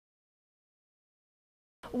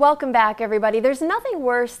Welcome back, everybody. There's nothing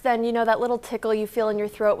worse than, that little tickle you feel in your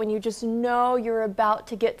throat when you just know you're about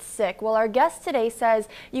to get sick. Well, our guest today says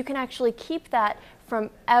you can actually keep that from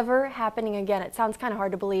ever happening again. It sounds kind of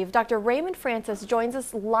hard to believe. Dr. Raymond Francis joins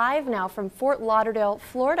us live now from Fort Lauderdale,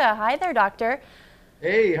 Florida. Hi there, doctor.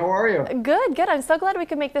 Hey, how are you? Good, good. I'm so glad we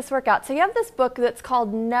could make this work out. So you have this book that's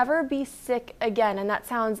called Never Be Sick Again, and that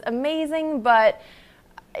sounds amazing, but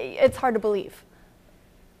it's hard to believe.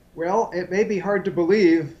 Well, it may be hard to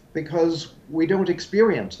believe because we don't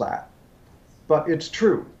experience that, but it's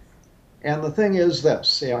true. And the thing is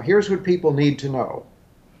this, here's what people need to know.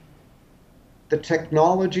 The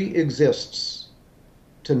technology exists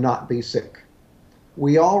to not be sick.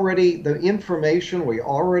 The information we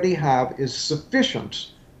already have is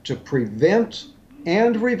sufficient to prevent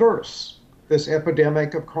and reverse this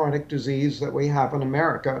epidemic of chronic disease that we have in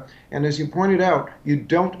America. And as you pointed out, you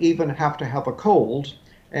don't even have to have a cold.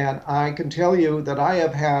 And I can tell you that I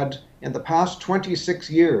have had, in the past 26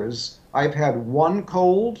 years, I've had one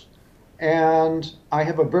cold, and I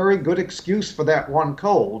have a very good excuse for that one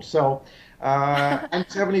cold. So I'm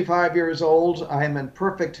 75 years old. I am in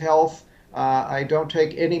perfect health. I don't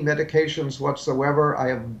take any medications whatsoever. I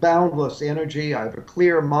have boundless energy. I have a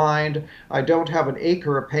clear mind. I don't have an ache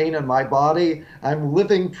or a pain in my body. I'm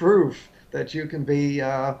living proof that you can be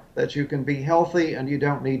healthy and you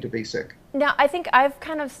don't need to be sick. Now, I think I've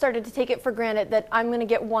kind of started to take it for granted that I'm going to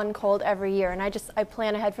get one cold every year, and I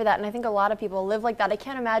plan ahead for that, and I think a lot of people live like that. I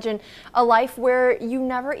can't imagine a life where you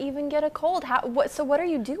never even get a cold. So what are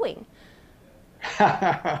you doing?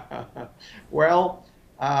 Well,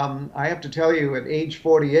 I have to tell you, at age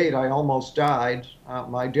 48, I almost died.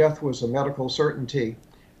 My death was a medical certainty,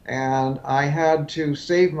 and I had to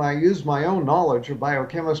use my own knowledge of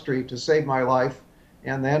biochemistry to save my life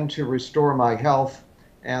and then to restore my health.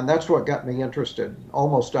 And that's what got me interested.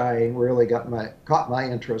 Almost dying really caught my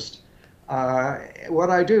interest.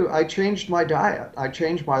 What I do, I changed my diet. I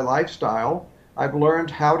changed my lifestyle. I've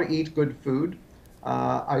learned how to eat good food.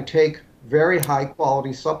 I take very high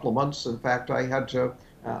quality supplements. In fact, I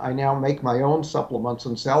now make my own supplements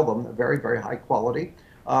and sell them, very, very high quality.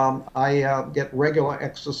 I get regular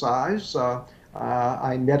exercise.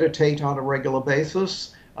 I meditate on a regular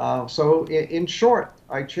basis. So in short,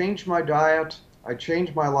 I changed my diet. I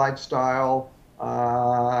change my lifestyle,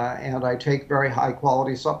 and I take very high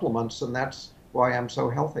quality supplements, and that's why I'm so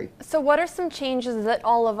healthy. So what are some changes that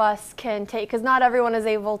all of us can take? Because not everyone is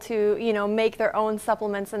able to, make their own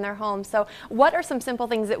supplements in their home. So what are some simple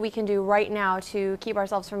things that we can do right now to keep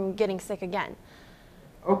ourselves from getting sick again?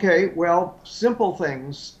 Okay, well, simple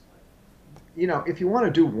things. If you want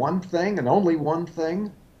to do one thing and only one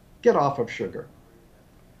thing, get off of sugar.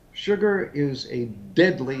 Sugar is a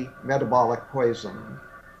deadly metabolic poison.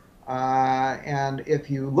 And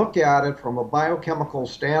if you look at it from a biochemical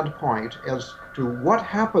standpoint as to what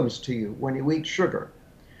happens to you when you eat sugar,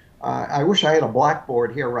 I wish I had a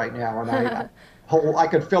blackboard here right now and I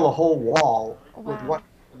could fill a whole wall with what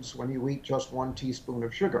happens when you eat just 1 teaspoon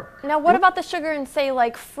of sugar. Now, what about the sugar in, say,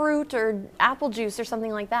 like fruit or apple juice or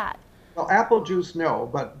something like that? Well, apple juice, no,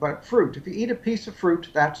 but fruit. If you eat a piece of fruit,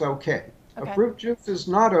 that's okay. Okay. A fruit juice is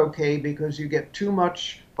not okay because you get too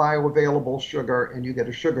much bioavailable sugar and you get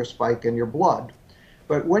a sugar spike in your blood.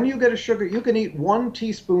 But when you get a sugar, you can eat 1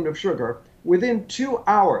 teaspoon of sugar. Within 2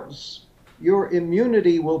 hours, your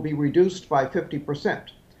immunity will be reduced by 50%.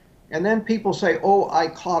 And then people say, oh, I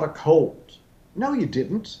caught a cold. No, you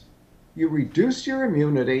didn't. You reduced your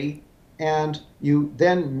immunity and you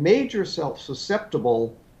then made yourself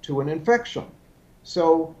susceptible to an infection.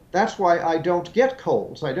 So that's why I don't get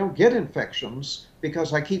colds. I don't get infections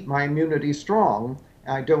because I keep my immunity strong.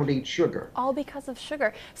 I don't eat sugar. All because of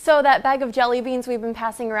sugar. So that bag of jelly beans we've been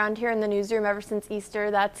passing around here in the newsroom ever since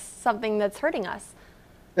Easter, that's something that's hurting us.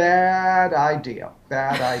 Bad idea.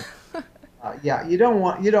 Bad idea. Yeah, you don't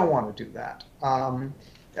want to do that.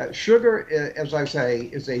 Sugar, as I say,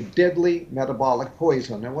 is a deadly metabolic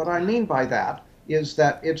poison. And what I mean by that is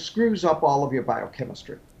that it screws up all of your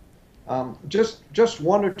biochemistry. Just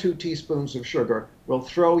 1 or 2 teaspoons of sugar will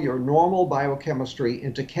throw your normal biochemistry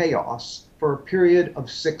into chaos for a period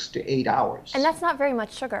of 6 to 8 hours. And that's not very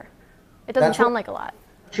much sugar. It doesn't sound like a lot.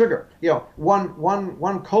 Sugar.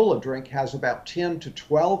 One cola drink has about 10 to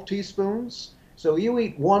 12 teaspoons. So you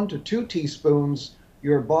eat 1 to 2 teaspoons,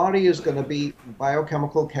 your body is going to be in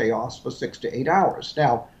biochemical chaos for 6 to 8 hours.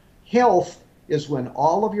 Now, health is when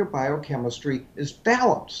all of your biochemistry is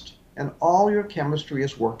balanced and all your chemistry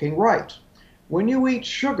is working right. When you eat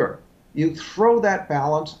sugar, you throw that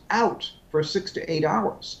balance out for 6 to 8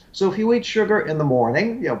 hours. So if you eat sugar in the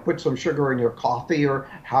morning, put some sugar in your coffee or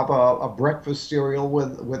have a breakfast cereal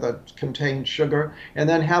with a contained sugar, and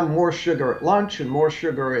then have more sugar at lunch and more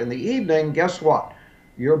sugar in the evening, guess what?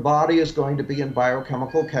 Your body is going to be in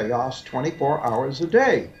biochemical chaos 24 hours a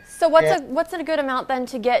day. So And what's a good amount then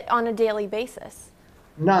to get on a daily basis?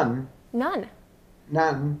 none, None.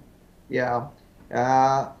 none, yeah.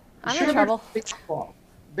 Uh, I'm in Sugar trouble. should be outlawed.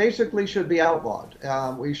 Basically should be outlawed.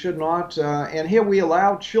 We should not, and here we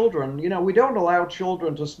allow children, we don't allow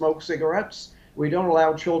children to smoke cigarettes. We don't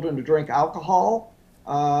allow children to drink alcohol,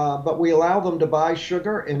 but we allow them to buy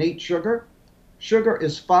sugar and eat sugar. Sugar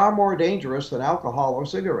is far more dangerous than alcohol or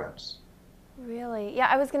cigarettes. Really? Yeah,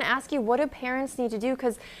 I was going to ask you, what do parents need to do?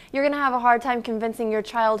 Because you're going to have a hard time convincing your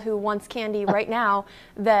child who wants candy right now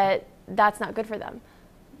that that's not good for them.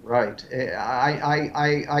 Right.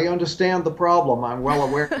 I understand the problem. I'm well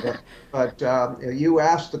aware of it. But you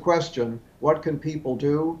asked the question, what can people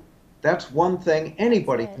do? That's one thing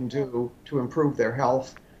anybody can do to improve their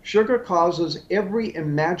health. Sugar causes every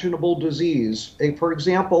imaginable disease. For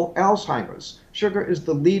example, Alzheimer's. Sugar is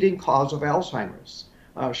the leading cause of Alzheimer's.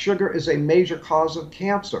 Sugar is a major cause of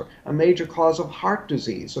cancer, a major cause of heart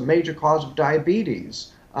disease, a major cause of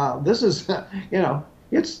diabetes. This is,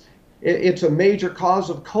 it's a major cause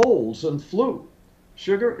of colds and flu.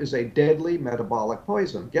 Sugar is a deadly metabolic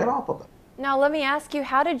poison. Get off of it. Now, let me ask you,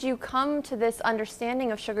 how did you come to this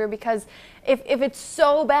understanding of sugar? Because if it's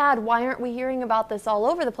so bad, why aren't we hearing about this all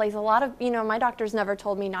over the place? A lot of, my doctors never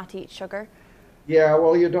told me not to eat sugar. Yeah,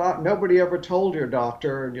 well, nobody ever told your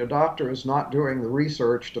doctor, and your doctor is not doing the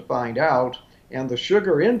research to find out. And the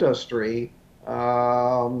sugar industry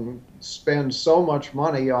spends so much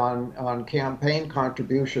money on campaign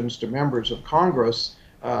contributions to members of Congress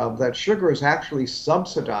that sugar is actually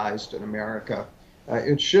subsidized in America.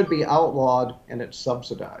 It should be outlawed, and it's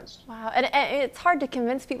subsidized. Wow, and it's hard to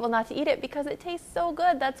convince people not to eat it because it tastes so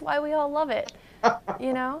good. That's why we all love it,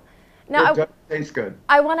 Now, It does taste good.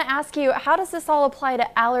 I want to ask you, how does this all apply to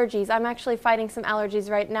allergies? I'm actually fighting some allergies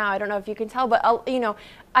right now. I don't know if you can tell, but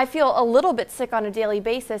I feel a little bit sick on a daily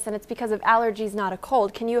basis, and it's because of allergies, not a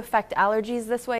cold. Can you affect allergies this way?